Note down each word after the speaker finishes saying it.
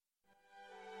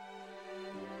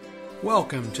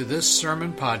Welcome to this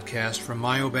sermon podcast from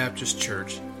Mayo Baptist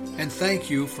Church, and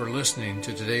thank you for listening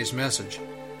to today's message.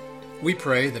 We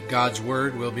pray that God's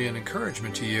Word will be an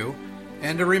encouragement to you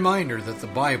and a reminder that the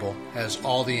Bible has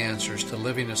all the answers to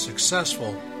living a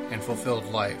successful and fulfilled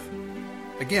life.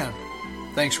 Again,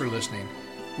 thanks for listening.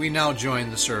 We now join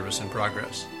the service in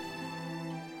progress.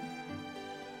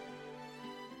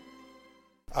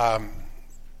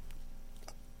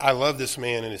 I love this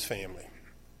man and his family.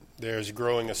 There's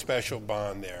growing a special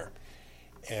bond there.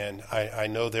 And I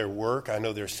know their work, I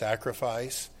know their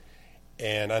sacrifice,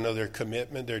 and I know their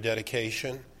commitment, their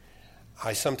dedication.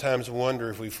 I sometimes wonder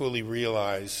if we fully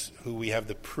realize who we have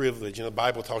the privilege. The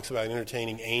Bible talks about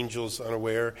entertaining angels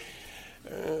unaware.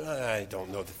 I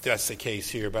don't know that that's the case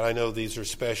here, but I know these are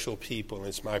special people, and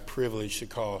it's my privilege to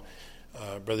call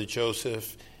Brother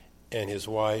Joseph and his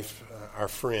wife our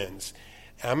friends.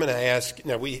 I'm going to ask,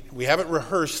 now we haven't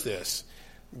rehearsed this,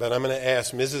 but I'm going to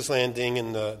ask Mrs.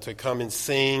 Landingen to come and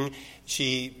sing.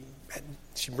 She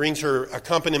brings her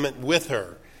accompaniment with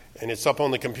her, and it's up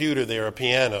on the computer there, a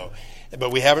piano.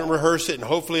 But we haven't rehearsed it, and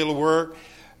hopefully it'll work.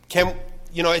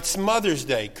 It's Mother's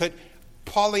Day.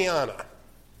 Pollyanna.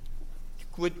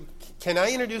 Can I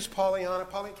introduce Pollyanna?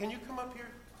 Can you come up here?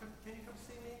 Can you come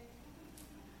see me?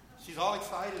 She's all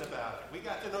excited about it. We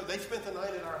got to know, they spent the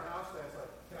night at our house last night.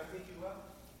 Can I pick you up?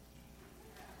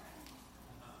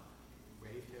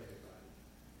 Wave to everybody.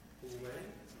 Can you wave?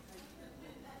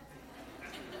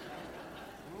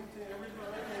 To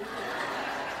everybody.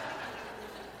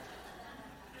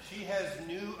 She has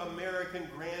new American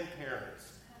grandparents,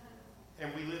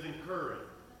 and we live in Curry.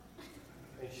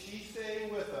 And she's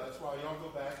staying with us while y'all go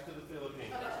back to the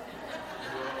Philippines.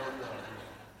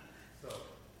 So,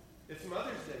 it's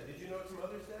Mother's Day. Did you know it's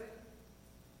Mother's Day?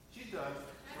 She's done.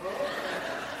 Oh.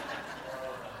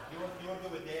 You want to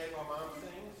go with Dad while Mom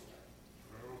sings?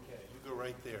 Okay, you go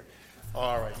right there.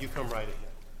 All right, you come right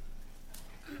ahead.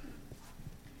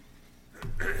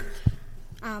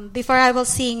 Before I will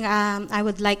sing, I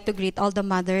would like to greet all the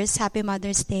mothers. Happy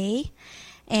Mother's Day.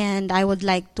 And I would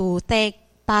like to thank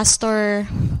Pastor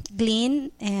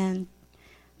Glenn and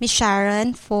Miss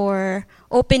Sharon for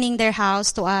opening their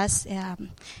house to us.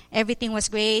 Everything was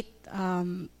great.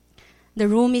 The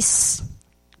room is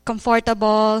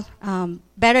comfortable,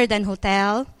 better than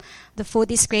hotel. The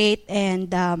food is great,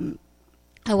 and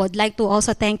I would like to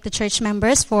also thank the church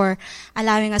members for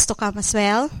allowing us to come as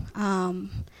well.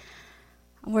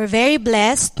 We're very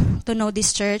blessed to know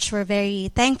this church. We're very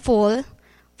thankful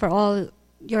for all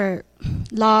your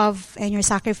love and your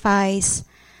sacrifice.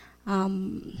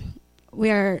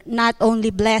 We are not only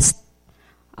blessed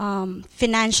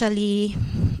financially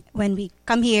when we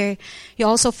come here, you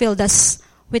also filled us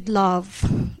with love.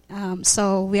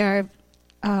 So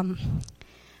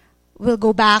we'll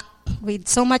go back with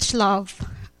so much love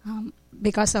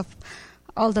because of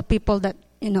all the people that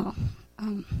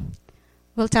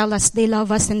will tell us they love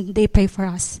us and they pray for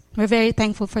us. We're very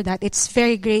thankful for that. It's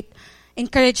very great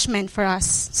encouragement for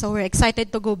us. So we're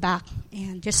excited to go back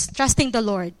and just trusting the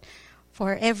Lord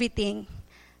for everything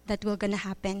that will going to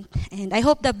happen. And I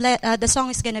hope the song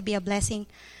is going to be a blessing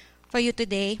for you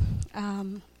today.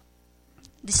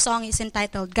 This song is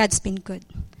entitled God's Been Good.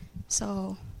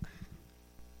 So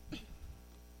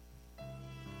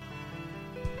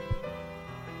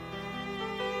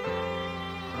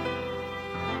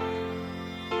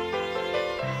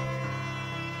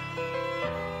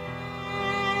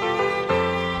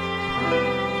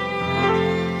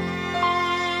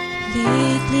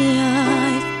lately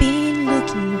I've been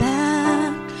looking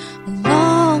back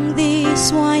along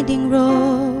this winding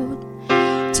road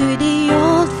to the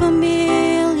old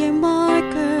familiar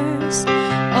markers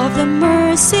of the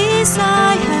mercies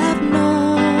I have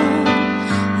known.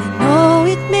 I know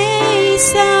it may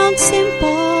sound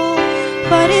simple,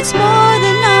 but it's more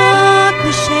than a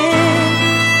cliche.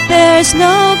 There's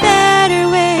no better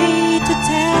way to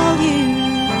tell you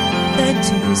than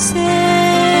to say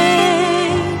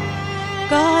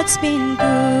God's been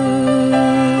good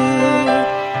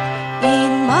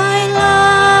in my life.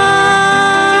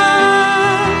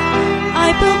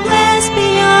 I feel blessed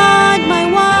beyond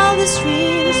my wildest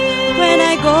dreams when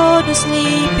I go to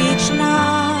sleep each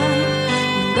night.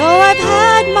 And though I've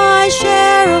had my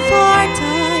share of hard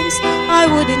times, I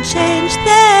wouldn't change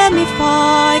them if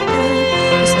I could.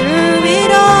 'Cause through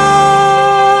it all,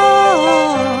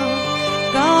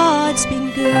 God's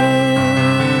been good.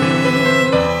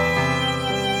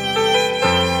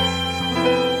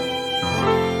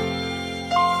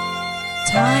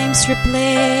 Times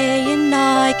replay and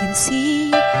I can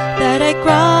see that I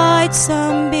cried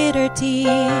some bitter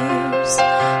tears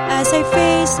as I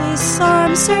face His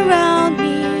arms around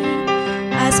me,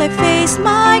 as I face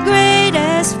my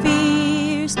greatest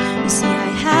fears. You see, I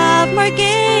have more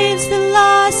gains than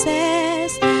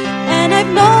losses, and I've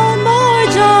known more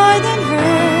joy than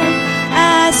hurt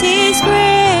as His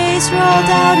grace rolled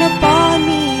down upon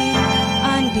me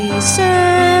undeserved.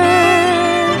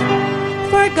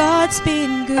 For God's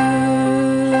been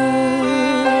good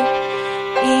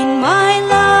in my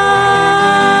life.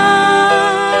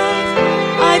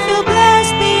 I feel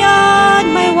blessed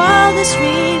beyond my wildest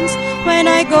dreams when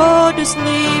I go to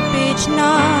sleep each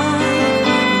night.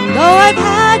 Though I've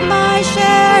had my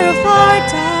share of hard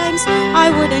times, I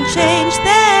wouldn't change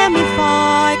them if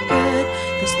I could,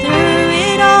 'cause through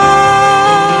it all,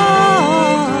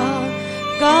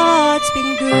 God's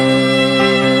been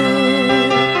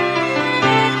good.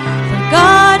 For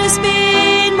God has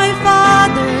been my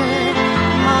Father,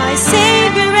 my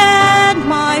Savior and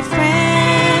my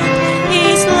friend.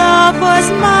 His love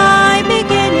was my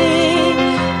beginning,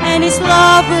 and His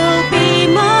love will be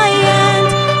my end.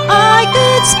 I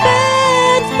could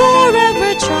spend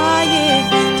forever trying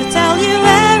to tell you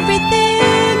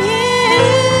everything He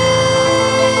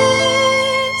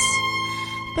is,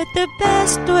 but the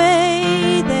best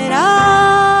way that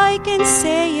I can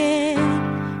say it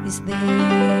is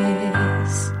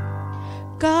this: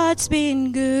 God's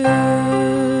been good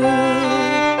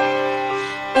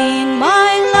in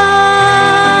my life.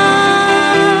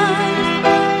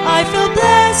 I feel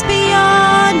blessed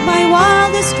beyond my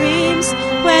wildest dreams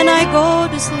when I go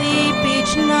to sleep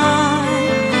each night.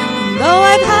 And though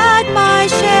I've had my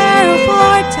share of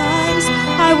hard times,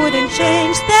 I wouldn't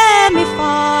change them if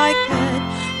I could,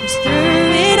 'cause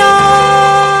through it all,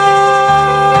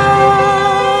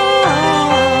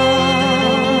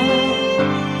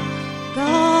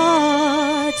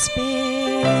 God's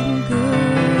been good.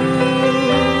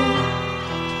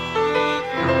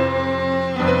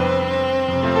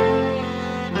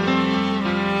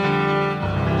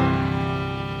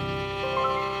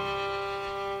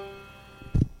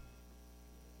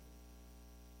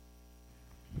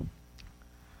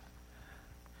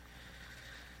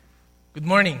 Good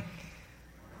morning.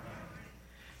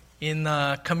 In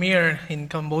Khmer, in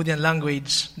Cambodian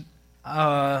language,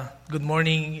 good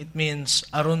morning, it means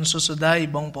Arun Susuday,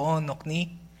 Bong Poon, Nokni.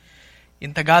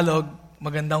 In Tagalog,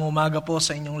 magandang umaga po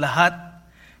sa inyong lahat.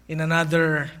 In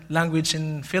another language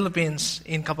in Philippines,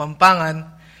 in Kapampangan,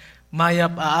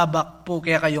 Mayap aabak po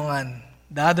kaya kayungan.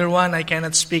 The other one, I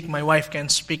cannot speak. My wife can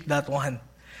speak that one.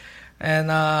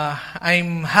 And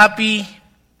I'm happy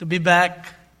to be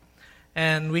back.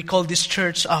 And we call this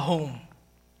church a home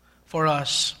for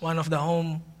us. One of the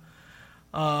home.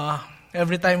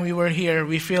 Every time we were here,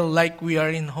 we feel like we are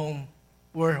in home.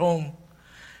 We're home.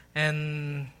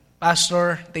 And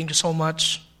Pastor, thank you so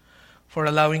much for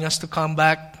allowing us to come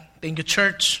back. Thank you,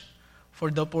 church,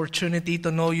 for the opportunity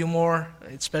to know you more,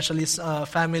 especially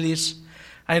families.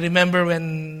 I remember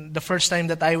when the first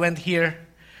time that I went here,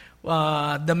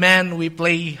 the man we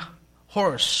play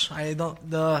horse.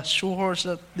 The shoe horse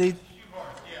that they...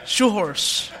 Shoe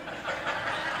horse.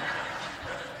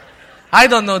 I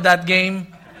don't know that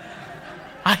game.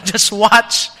 I just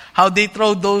watch how they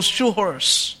throw those shoe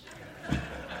horse.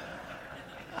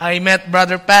 I met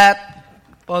Brother Pat,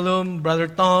 Paulum, Brother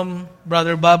Tom,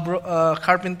 Brother Bob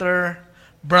Carpenter,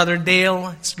 Brother Dale.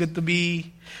 It's good to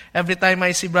be. Every time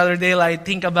I see Brother Dale, I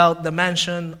think about the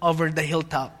mansion over the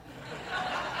hilltop.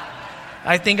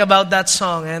 I think about that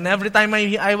song. And every time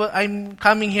I'm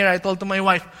coming here, I told to my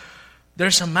wife,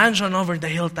 there's a mansion over the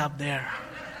hilltop there.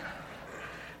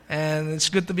 And it's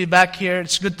good to be back here.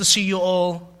 It's good to see you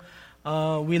all.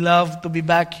 We love to be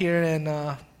back here. And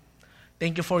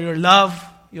thank you for your love,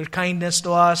 your kindness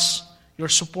to us, your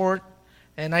support.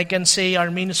 And I can say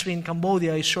our ministry in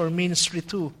Cambodia is your ministry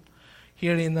too,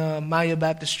 here in Maya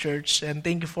Baptist Church. And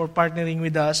thank you for partnering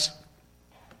with us.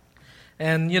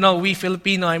 And you know, we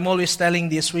Filipino, I'm always telling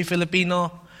this, we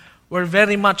Filipino, we're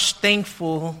very much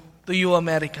thankful to you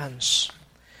Americans.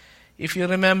 If you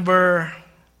remember,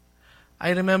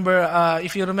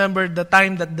 if you remember the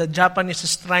time that the Japanese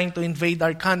is trying to invade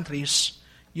our countries,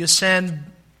 you send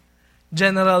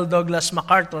General Douglas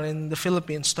MacArthur in the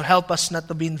Philippines to help us not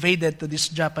to be invaded to this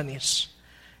Japanese.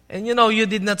 And you know, you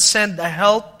did not send a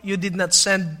help, you did not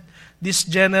send this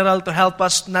general to help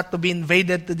us not to be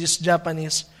invaded to this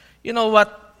Japanese. You know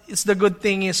what? It's the good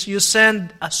thing is you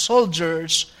send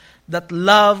soldiers that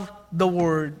love the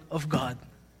Word of God.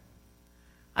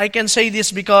 I can say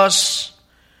this because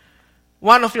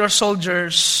one of your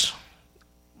soldiers,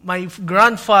 my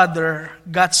grandfather,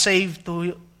 got saved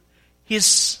to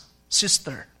his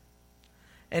sister.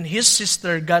 And his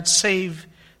sister got saved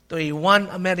to one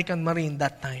American Marine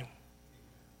that time.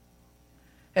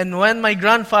 And when my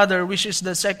grandfather, which is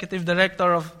the executive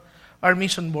director of our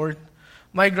mission board,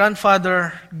 my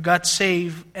grandfather got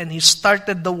saved and he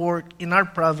started the work in our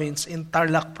province, in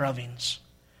Tarlac province,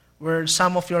 where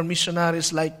some of your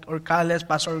missionaries like Orcales,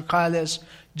 Pastor Orcales,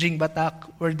 Jing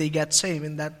Batak, where they got saved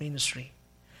in that ministry.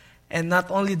 And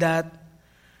not only that,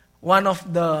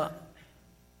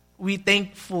 we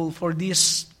thankful for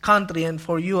this country and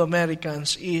for you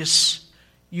Americans is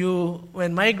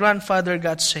when my grandfather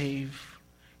got saved,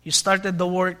 he started the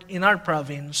work in our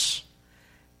province,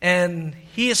 and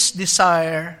his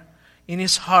desire in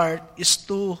his heart is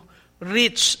to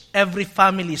reach every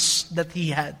families that he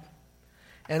had.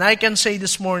 And I can say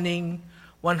this morning,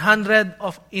 100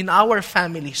 in our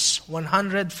families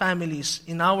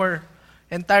in our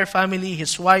entire family,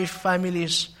 his wife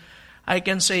families, I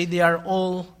can say they are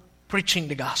all preaching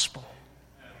the gospel.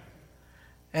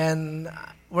 And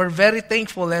we're very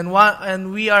thankful,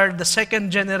 and we are the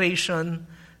second generation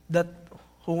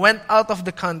who went out of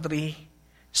the country,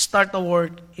 start a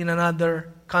work in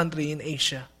another country in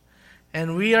Asia.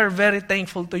 And we are very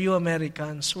thankful to you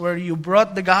Americans, where you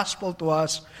brought the gospel to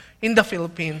us in the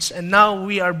Philippines, and now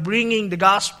we are bringing the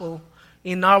gospel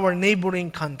in our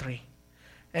neighboring country.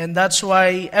 And that's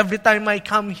why every time I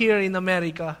come here in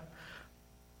America,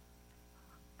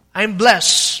 I'm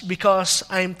blessed because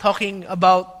I'm talking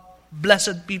about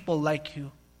blessed people like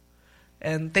you.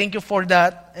 And thank you for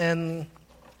that. And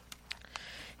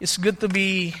it's good to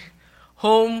be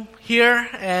home here,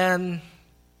 and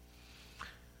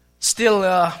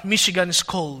still Michigan is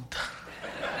cold.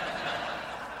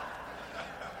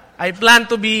 I planned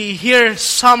to be here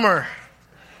summer,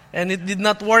 and it did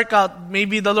not work out.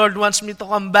 Maybe the Lord wants me to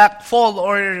come back fall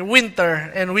or winter,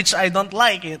 and which I don't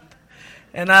like it.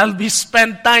 And I'll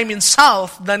spend time in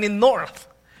south than in north.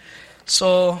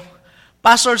 So,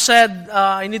 Pastor said,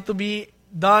 I need to be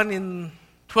done in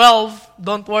 12.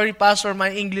 Don't worry, Pastor,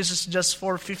 my English is just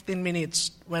for 15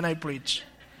 minutes when I preach.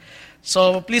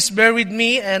 So, please bear with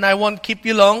me, and I won't keep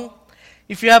you long.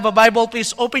 If you have a Bible,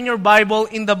 please open your Bible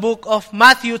in the book of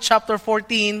Matthew chapter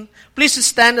 14. Please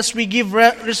stand as we give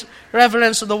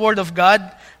reverence to the Word of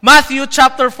God. Matthew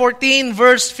chapter 14,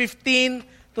 verse 15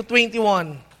 to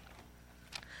 21.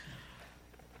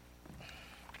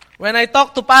 When I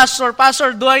talk to Pastor,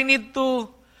 do I need to,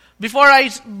 before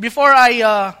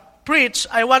I preach,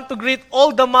 I want to greet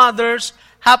all the mothers,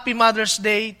 Happy Mother's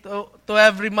Day to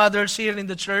every mothers here in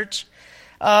the church.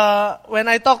 When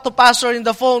I talk to Pastor in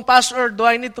the phone, Pastor, do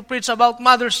I need to preach about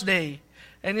Mother's Day?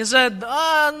 And he said,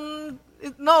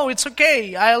 no, it's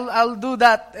okay. I'll do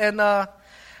that. And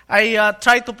I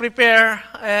try to prepare,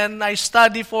 and I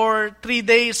study for 3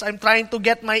 days. I'm trying to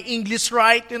get my English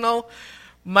right,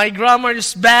 My grammar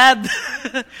is bad.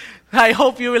 I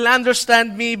hope you will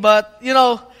understand me. But,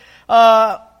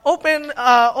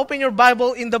 open your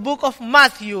Bible in the book of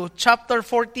Matthew, chapter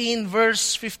 14,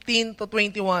 verse 15 to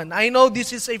 21. I know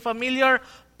this is a familiar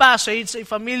passage, a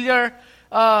familiar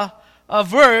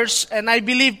verse, and I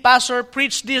believe Pastor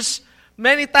preached this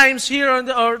many times here,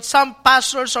 or some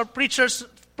pastors or preachers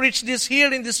preach this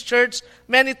here in this church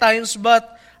many times.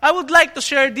 But I would like to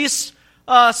share this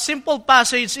simple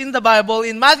passage in the Bible,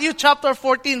 in Matthew chapter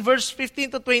 14, verse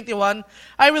 15 to 21.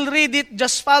 I will read it.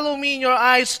 Just follow me in your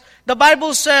eyes. The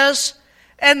Bible says,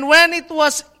 "And when it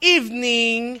was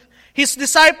evening, his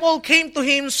disciple came to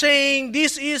him, saying,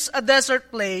 'This is a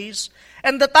desert place,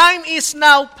 and the time is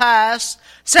now past.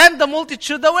 Send the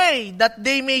multitude away, that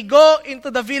they may go into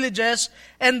the villages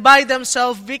and buy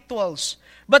themselves victuals.'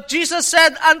 But Jesus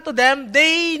said unto them,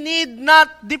 They need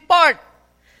not depart.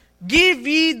 Give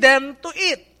ye them to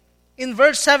eat." In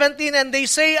verse 17, "And they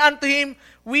say unto him,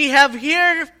 We have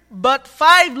here but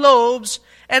 5 loaves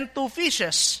and 2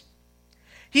 fishes.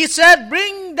 He said,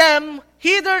 Bring them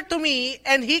hither to me.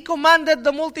 And he commanded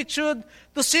the multitude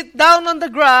to sit down on the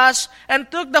grass, and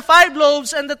took the 5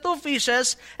 loaves and the 2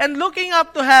 fishes, and looking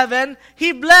up to heaven,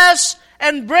 he blessed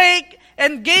and brake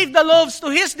and gave the loaves to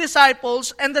his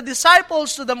disciples, and the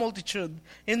disciples to the multitude."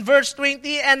 In verse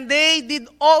 20, "And they did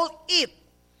all eat,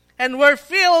 and were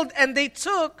filled, and they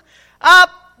took up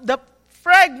the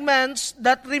fragments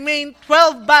that remained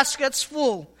 12 baskets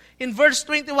full." In verse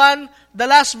 21, the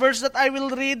last verse that I will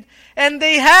read, "And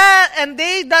they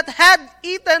that had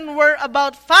eaten were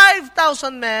about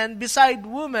 5,000 men, beside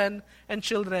women and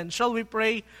children." Shall we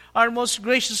pray? Our most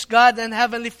gracious God and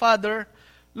Heavenly Father,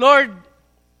 Lord,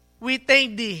 we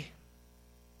thank Thee.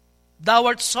 Thou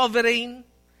art sovereign,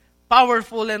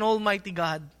 powerful, and almighty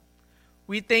God.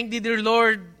 We thank Thee, dear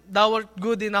Lord, Thou art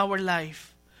good in our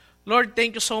life. Lord,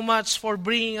 thank you so much for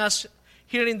bringing us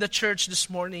here in the church this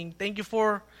morning. Thank you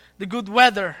for the good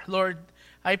weather, Lord.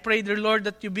 I pray, dear Lord,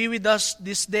 that you be with us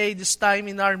this day, this time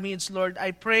in our midst, Lord.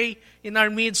 I pray in our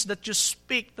midst that you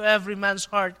speak to every man's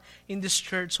heart in this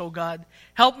church, O God.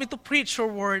 Help me to preach your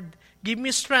word. Give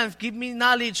me strength. Give me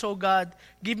knowledge, O God.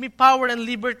 Give me power and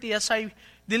liberty as I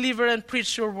deliver and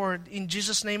preach your word. In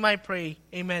Jesus' name I pray.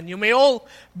 Amen. You may all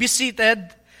be seated.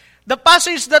 The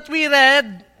passage that we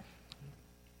read,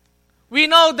 we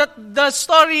know that the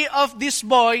story of this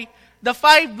boy, the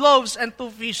 5 loaves and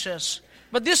 2 fishes.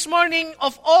 But this morning,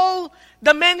 of all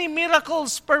the many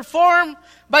miracles performed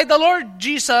by the Lord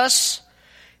Jesus,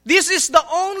 this is the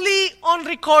only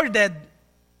unrecorded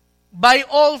by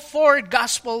all 4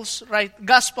 gospel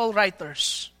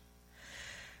writers.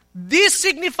 This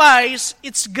signifies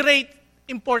its great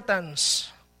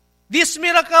importance. This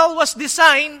miracle was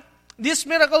designed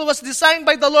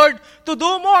by the Lord to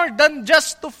do more than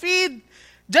just feed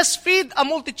a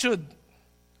multitude.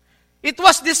 It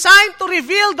was designed to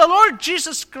reveal the Lord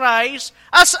Jesus Christ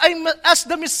as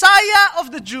the Messiah of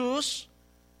the Jews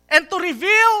and to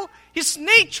reveal His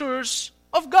natures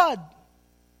of God.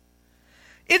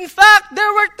 In fact,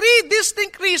 there were 3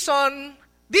 distinct reasons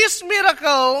this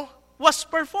miracle was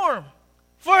performed.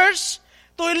 First,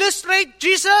 to illustrate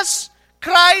Jesus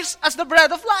Christ as the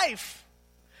bread of life.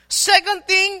 Second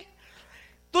thing,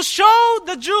 to show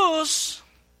the Jews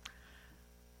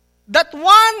that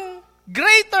one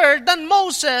greater than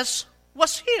Moses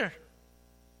was here.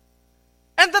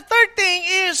 And the third thing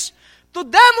is to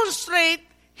demonstrate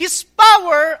His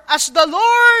power as the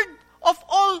Lord of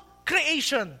all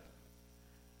creation.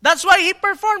 That's why He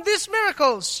performed these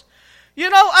miracles. You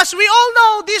know, as we all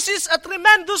know, this is a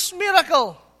tremendous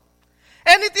miracle.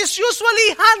 And it is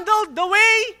usually handled the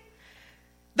way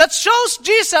that shows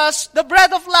Jesus the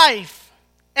bread of life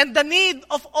and the need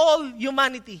of all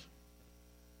humanity.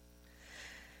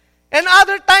 And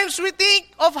other times we think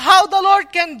of how the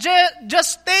Lord can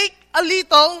just take a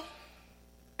little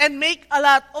and make a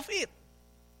lot of it.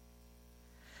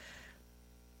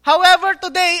 However,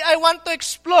 today I want to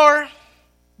explore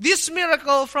this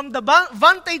miracle from the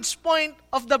vantage point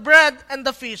of the bread and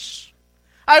the fish.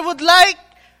 I would like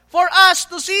for us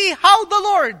to see how the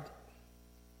Lord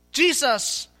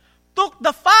Jesus took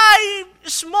the 5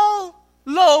 small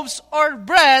loaves or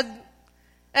bread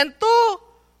and 2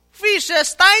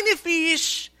 fishes, tiny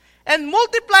fish, and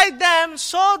multiplied them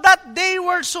so that they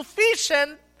were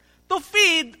sufficient to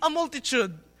feed a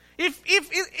multitude.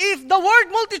 If the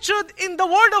word multitude in the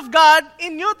Word of God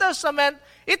in New Testament,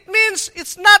 it means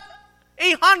it's not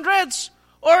hundreds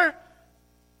or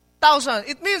thousand.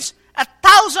 It means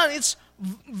 1,000. It's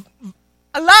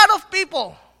a lot of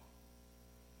people.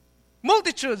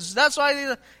 Multitudes. That's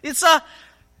why it's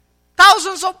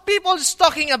thousands of people it's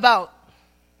talking about.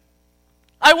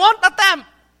 I won't attempt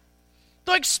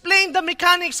to explain the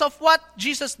mechanics of what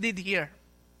Jesus did here.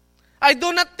 I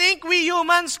do not think we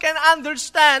humans can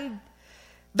understand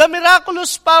the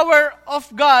miraculous power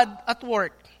of God at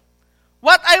work.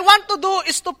 What I want to do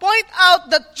is to point out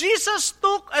that Jesus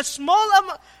took a small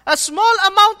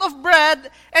amount of bread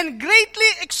and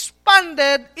greatly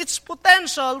expanded its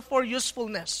potential for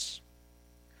usefulness.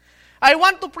 I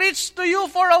want to preach to you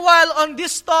for a while on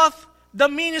this thought, the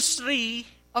ministry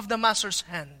of the Master's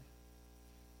hand.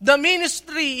 The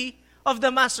ministry of the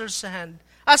Master's hand.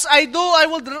 As I do,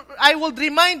 I will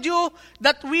remind you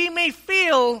that we may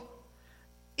feel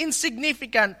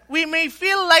insignificant. We may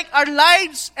feel like our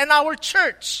lives and our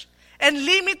church and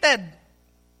limited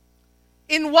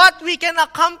in what we can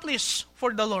accomplish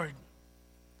for the Lord.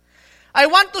 I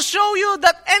want to show you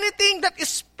that anything that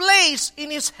is placed in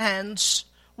His hands,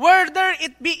 whether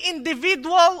it be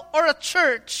individual or a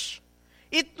church,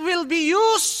 it will be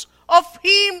used of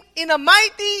Him in a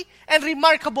mighty and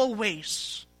remarkable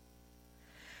ways.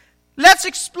 Let's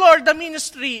explore the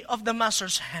ministry of the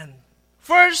Master's hand.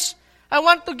 First, I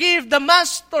want to give the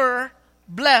Master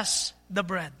bless the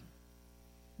bread.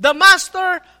 The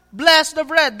Master bless the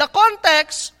bread. The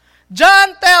context,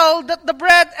 John tells that the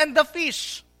bread and the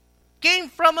fish came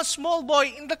from a small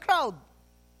boy in the crowd.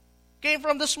 Came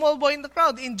from the small boy in the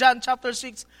crowd in John chapter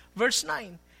 6, verse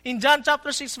 9. In John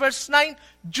chapter 6, verse 9,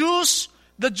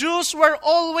 the Jews were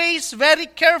always very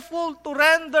careful to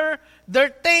render their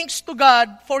thanks to God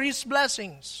for His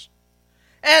blessings.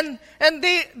 And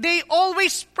they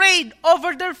always prayed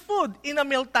over their food in a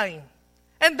mealtime.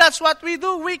 And that's what we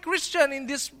do, we Christian in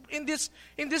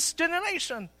this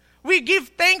generation. We give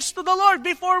thanks to the Lord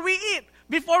before we eat,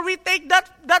 before we take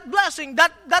that blessing,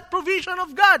 that provision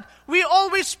of God. We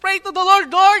always pray to the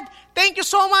Lord, Lord, thank you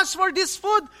so much for this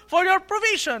food, for your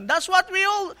provision. That's what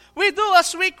we do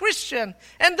as we Christian.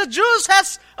 And the Jews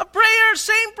has a prayer,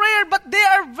 same prayer, but they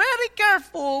are very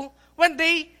careful when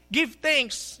they give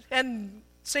thanks and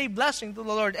say blessing to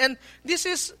the Lord. And this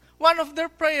is one of their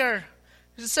prayer.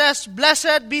 It says,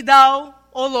 "Blessed be thou,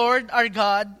 O Lord, our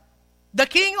God, the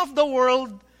King of the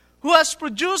world, who has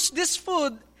produced this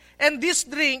food and this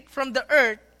drink from the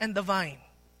earth and the vine."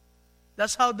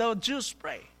 That's how the Jews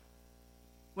pray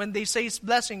when they say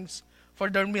blessings for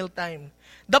their mealtime.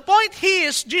 The point here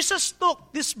is Jesus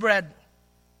took this bread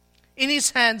in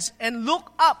his hands and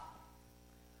looked up.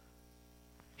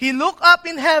 He looked up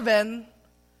in heaven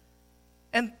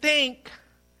and thanked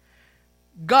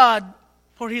God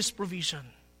for his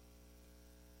provision.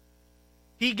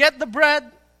 He get the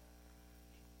bread,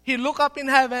 he looked up in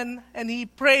heaven, and he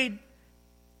prayed,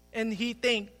 and he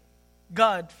thanked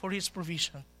God for his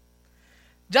provision.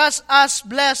 Just as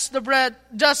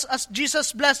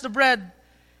Jesus blessed the bread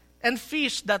and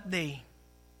fish that day,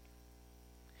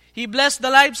 he blessed the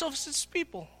lives of his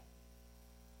people.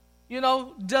 You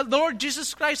know, the Lord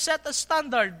Jesus Christ set a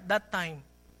standard that time.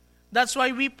 That's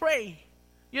why we pray.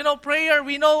 You know, prayer,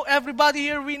 we know, everybody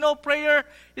here, we know prayer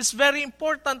is very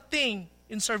important thing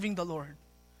in serving the Lord.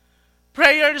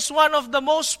 Prayer is one of the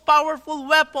most powerful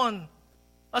weapon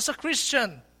as a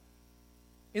Christian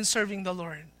in serving the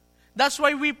Lord. That's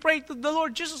why we pray to the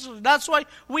Lord Jesus. That's why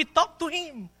we talk to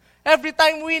Him. Every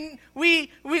time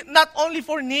we not only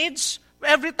for needs,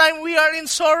 every time we are in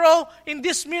sorrow, in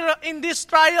these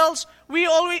trials,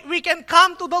 we can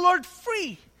come to the Lord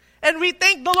free. And we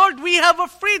thank the Lord we have a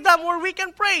freedom where we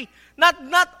can pray. Not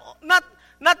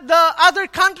the other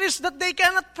countries that they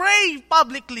cannot pray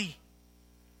publicly.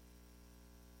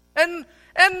 And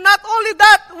not only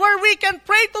that, where we can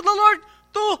pray to the Lord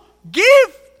to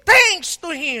give thanks to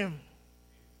Him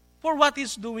for what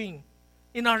He's doing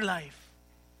in our life.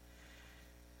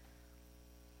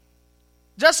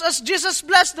 Just as Jesus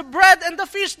blessed the bread and the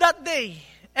fish that day,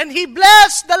 and He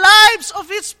blessed the lives of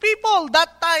His people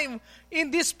that time in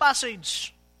this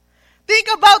passage. Think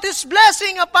about His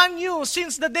blessing upon you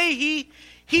since the day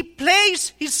He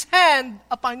placed His hand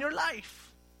upon your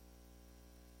life.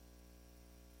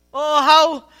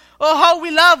 Oh, how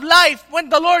we love life when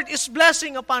the Lord is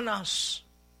blessing upon us.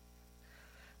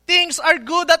 Things are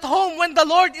good at home when the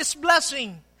Lord is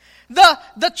blessing.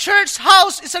 The church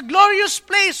house is a glorious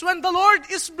place when the Lord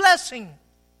is blessing.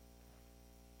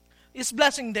 Is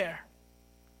blessing there.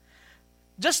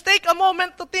 Just take a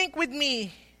moment to think with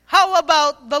me. How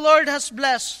about the Lord has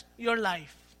blessed your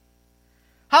life?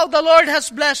 How the Lord has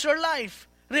blessed your life?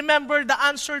 Remember the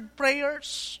answered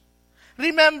prayers?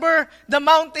 Remember the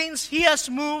mountains He has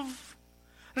moved?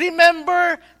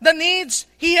 Remember the needs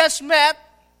He has met?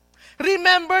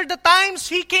 Remember the times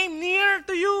He came near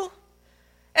to you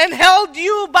and held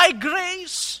you by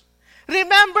grace?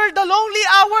 Remember the lonely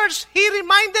hours He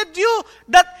reminded you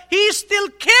that He still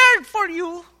cared for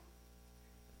you?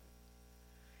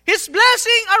 His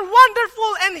blessings are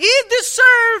wonderful and He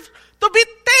deserves to be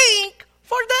thanked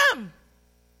for them.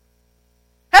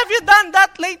 Have you done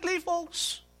that lately,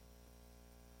 folks?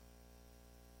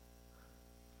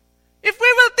 If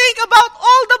we will think about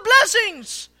all the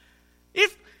blessings,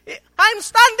 if I'm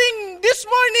standing this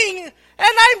morning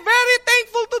and I'm very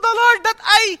thankful to the Lord that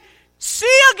I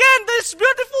see again this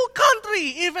beautiful country,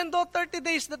 even though 30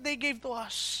 days that they gave to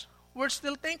us, we're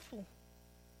still thankful.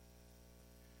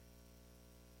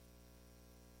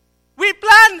 We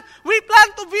plan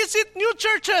to visit new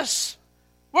churches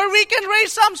where we can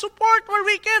raise some support, where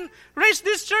we can raise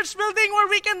this church building, where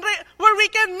we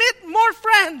can meet more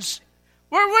friends,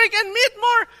 where we can meet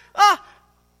more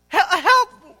help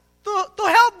to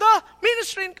help the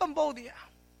ministry in Cambodia.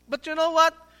 But you know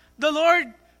what? The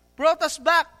Lord brought us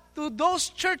back to those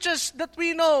churches that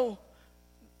we know,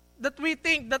 that we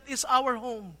think that is our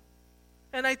home.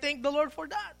 And I thank the Lord for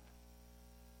that.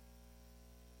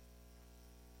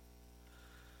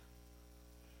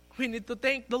 We need to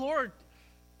thank the Lord.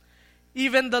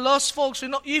 Even the lost folks,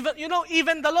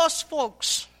 even the lost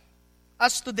folks,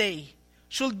 as today,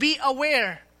 should be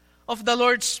aware of the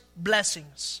Lord's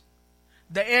blessings.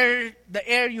 The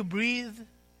air you breathe,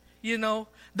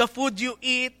 the food you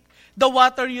eat, the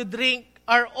water you drink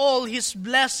are all His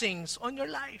blessings on your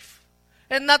life.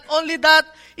 And not only that,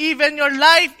 even your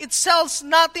life itself is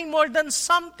nothing more than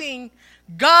something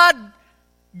God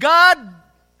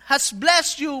has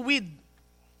blessed you with.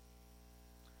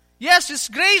 Yes, His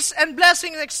grace and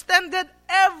blessing extended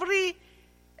every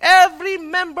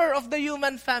member of the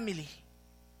human family.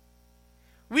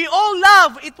 We all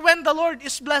love it when the Lord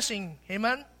is blessing.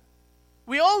 Amen?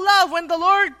 We all love when the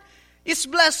Lord is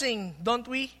blessing, don't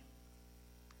we?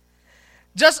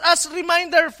 Just as a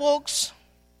reminder, folks,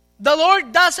 the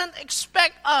Lord doesn't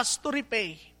expect us to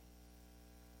repay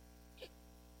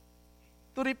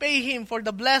Him for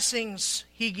the blessings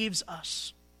He gives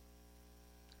us.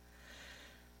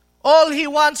 All He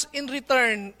wants in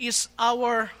return is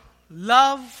our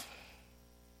love,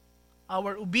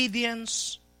 our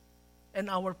obedience, and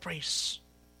our praise.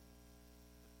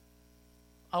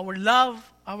 Our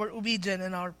love, our obedience,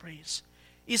 and our praise.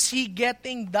 Is He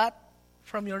getting that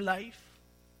from your life?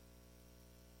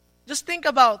 Just think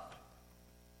about,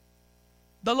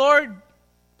 the Lord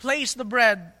placed the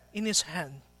bread in His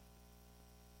hand,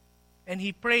 and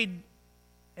He prayed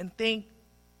and thanked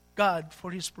God for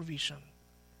His provision.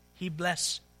 He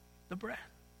blessed the bread.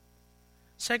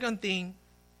 Second thing,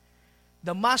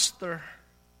 the master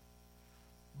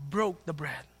broke the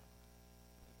bread.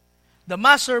 The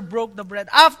master broke the bread.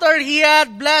 After he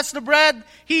had blessed the bread,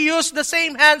 he used the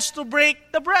same hands to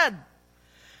break the bread.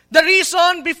 The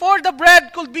reason before the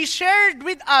bread could be shared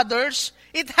with others,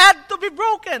 it had to be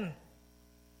broken.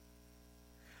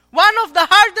 One of the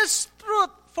hardest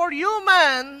truths for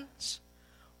humans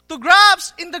to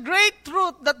grasp in the great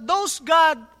truth that those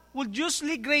God would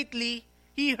usually greatly,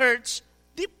 He hurts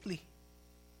deeply.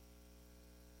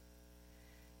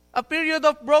 A period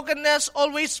of brokenness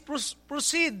always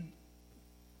precedes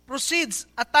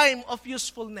a time of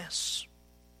usefulness.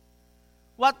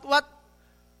 What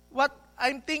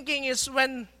I'm thinking is,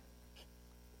 when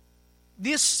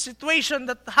this situation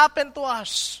that happened to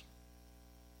us,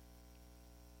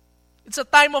 it's a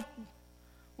time of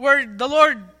where the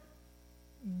Lord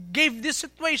gave this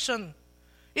situation.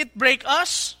 It break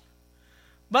us.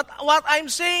 But what I'm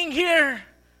saying here,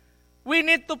 we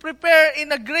need to prepare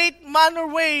in a great manner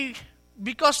way,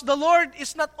 because the Lord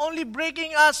is not only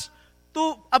breaking us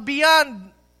to a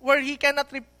beyond where He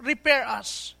cannot repair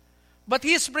us, but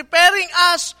He is preparing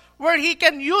us where He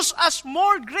can use us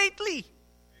more greatly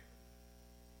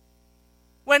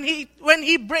when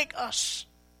He break us.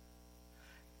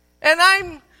 And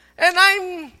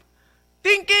I'm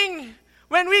thinking,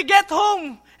 when we get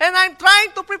home and I'm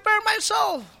trying to prepare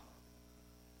myself,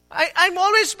 I'm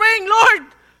always praying, Lord,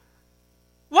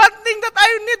 one thing that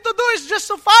I need to do is just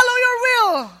to follow your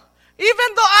will.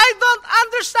 Even though I don't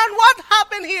understand what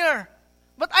happened here,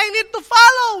 but I need to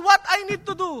follow what I need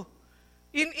to do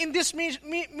in this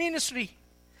ministry.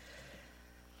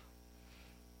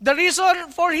 The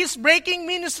reason for His breaking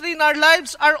ministry in our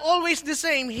lives are always the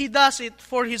same. He does it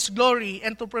for His glory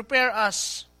and to prepare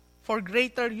us for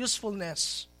greater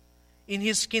usefulness in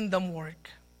His kingdom work.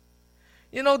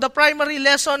 You know, the primary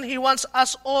lesson He wants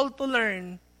us all to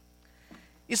learn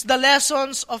is the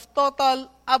lessons of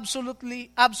total,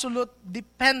 absolute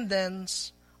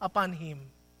dependence upon Him.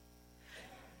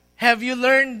 Have you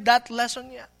learned that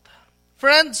lesson yet?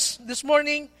 Friends, this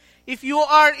morning, if you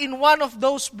are in one of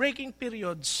those breaking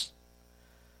periods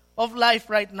of life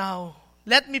right now,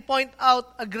 let me point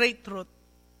out a great truth.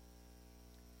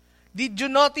 Did you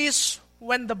notice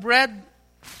when the bread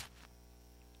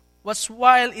was,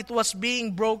 while it was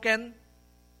being broken,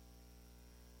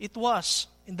 it was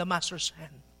in the master's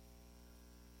hand.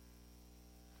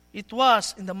 It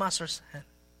was in the master's hand.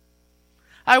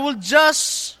 I will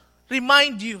just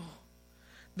remind you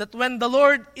that when the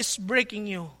Lord is breaking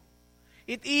you,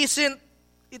 it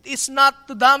is not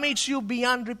to damage you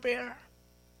beyond repair.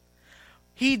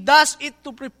 He does it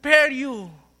to prepare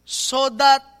you so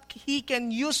that He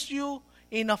can use you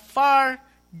in a far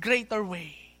greater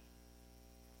way.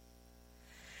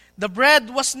 The bread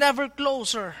was never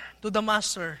closer to the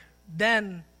master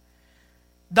than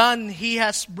He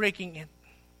has breaking it.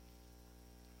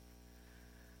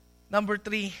 Number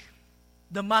 3,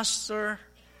 the master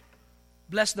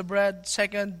blessed the bread.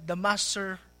 Second, the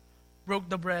master broke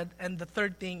the bread. And the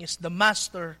third thing is the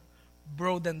master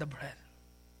broadened the bread.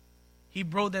 He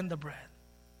broadened the bread.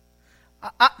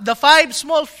 The 5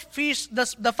 small fish,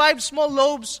 the 5 small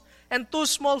loaves and 2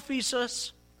 small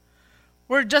fishes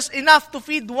were just enough to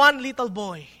feed one little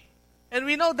boy. And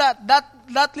we know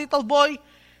that little boy,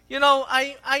 you know,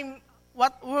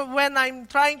 when I'm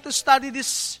trying to study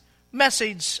this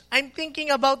message, I'm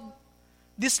thinking about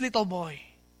this little boy.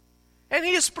 And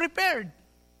he is prepared.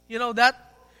 You know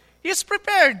that? He is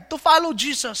prepared to follow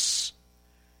Jesus.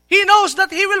 He knows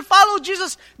that he will follow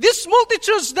Jesus. These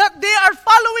multitudes, that they are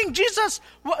following Jesus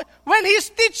when he is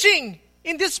teaching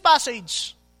in this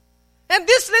passage. And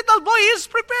this little boy is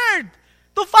prepared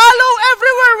to follow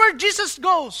everywhere where Jesus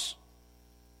goes.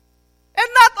 And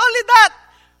not only that,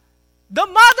 the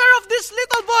mother of this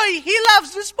little boy, he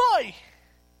loves this boy.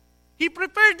 He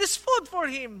prepared this food for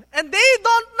him. And they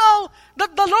don't know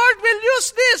that the Lord will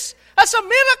use this as a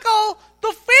miracle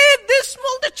to feed this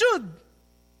multitude.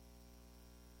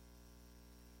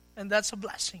 And that's a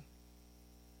blessing.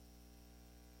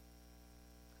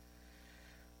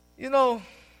 You know,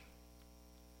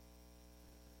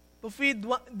 to feed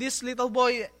this little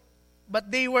boy, but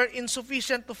they were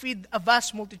insufficient to feed a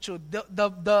vast multitude.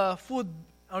 The food,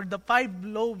 or the 5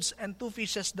 loaves and 2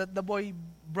 fishes that the boy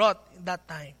brought in that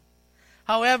time.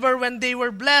 However, when they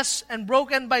were blessed and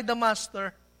broken by the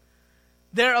master,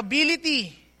 their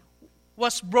ability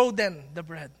was broadened, the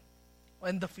bread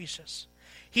and the fishes.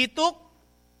 He took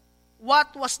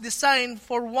what was designed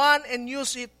for one and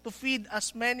used it to feed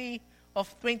as many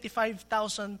of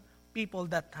 25,000 people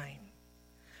that time.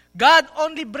 God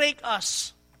only break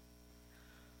us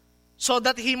so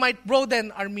that He might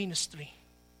broaden our ministry.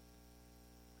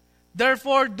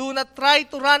 Therefore, do not try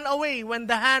to run away when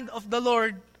the hand of the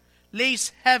Lord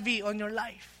lays heavy on your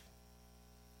life.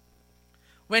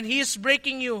 When He is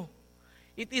breaking you,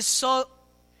 it is so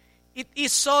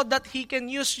that He can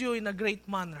use you in a great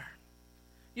manner.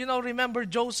 You know, remember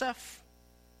Joseph?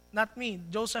 Not me,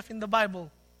 Joseph in the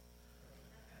Bible.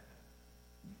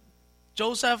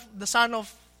 Joseph, the son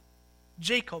of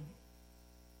Jacob.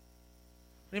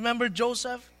 Remember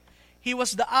Joseph? He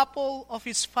was the apple of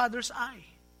his father's eye.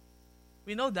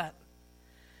 We know that.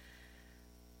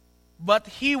 But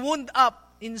he wound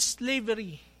up in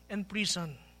slavery and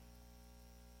prison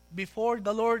before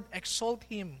the Lord exalted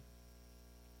him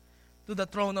to the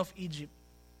throne of Egypt.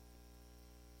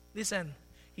 Listen,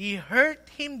 He hurt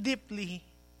him deeply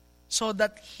so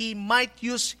that He might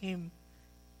use him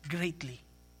greatly.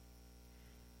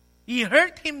 He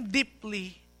hurt him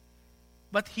deeply,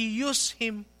 but He used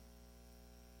him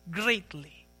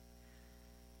greatly.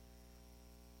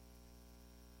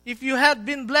 If you have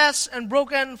been blessed and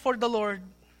broken for the Lord,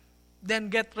 then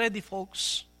get ready,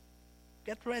 folks.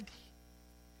 Get ready.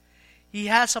 He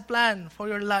has a plan for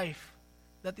your life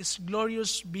that is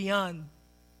glorious beyond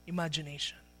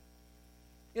imagination.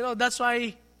 You know, that's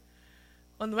why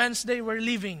on Wednesday we're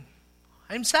leaving.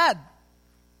 I'm sad.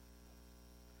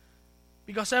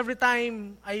 Because every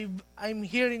time I'm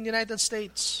here in the United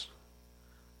States,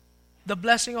 the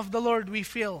blessing of the Lord we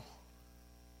feel.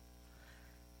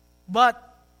 But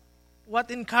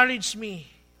what encouraged me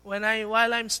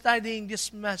while I'm studying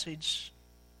this message,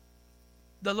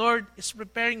 the Lord is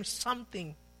preparing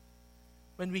something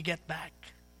when we get back.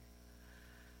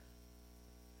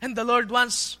 And the Lord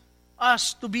wants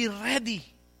us to be ready.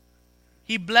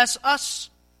 He bless us,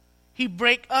 He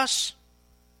break us,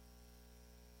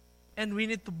 and we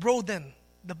need to broaden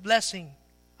the blessing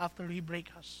after He break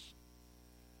us.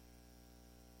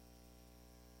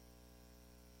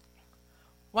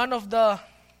 One of the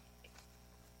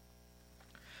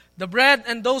bread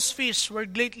and those fish were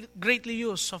greatly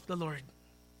used of the Lord.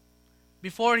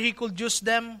 Before He could use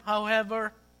them,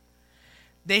 however,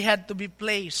 they had to be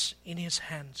placed in His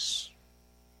hands.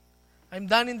 I'm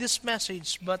done in this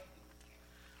message, but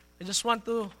I just want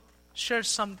to share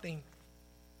something.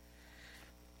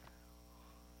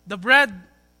 The bread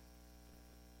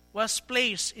was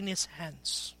placed in His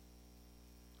hands.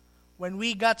 When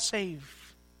we got saved,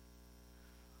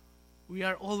 we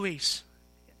are always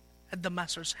at the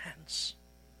Master's hands.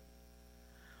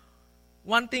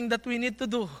 One thing that we need to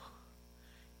do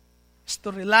is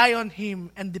to rely on Him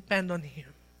and depend on Him.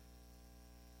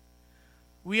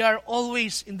 We are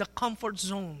always in the comfort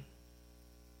zone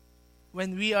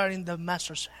when we are in the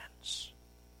Master's hands.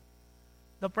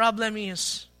 The problem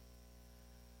is,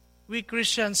 we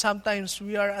Christians, sometimes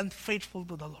we are unfaithful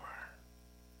to the Lord.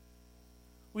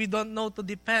 We don't know to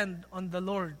depend on the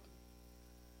Lord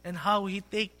and how He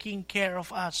taking care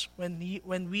of us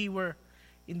when we were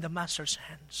in the Master's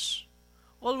hands.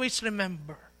 Always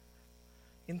remember,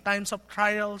 in times of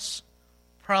trials,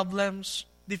 problems,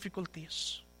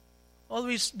 difficulties,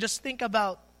 always just think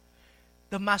about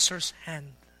the Master's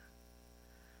hand.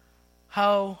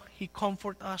 How He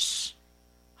comfort us,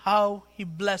 how He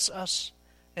bless us,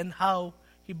 and how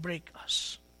He break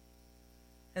us.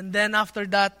 And then after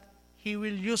that, He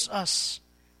will use us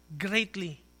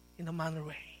greatly in a manner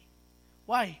way.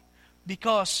 Why?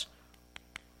 Because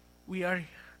we are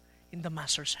in the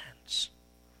Master's hands.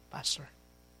 Pastor.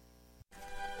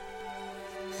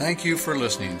 Thank you for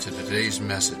listening to today's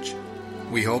message.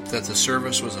 We hope that the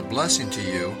service was a blessing to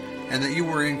you and that you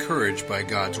were encouraged by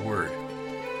God's Word.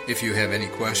 If you have any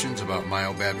questions about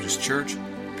Myo Baptist Church,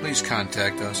 please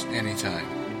contact us anytime.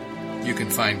 You can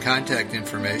find contact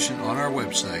information on our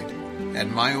website at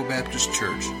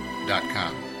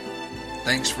myobaptistchurch.com.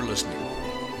 Thanks for listening.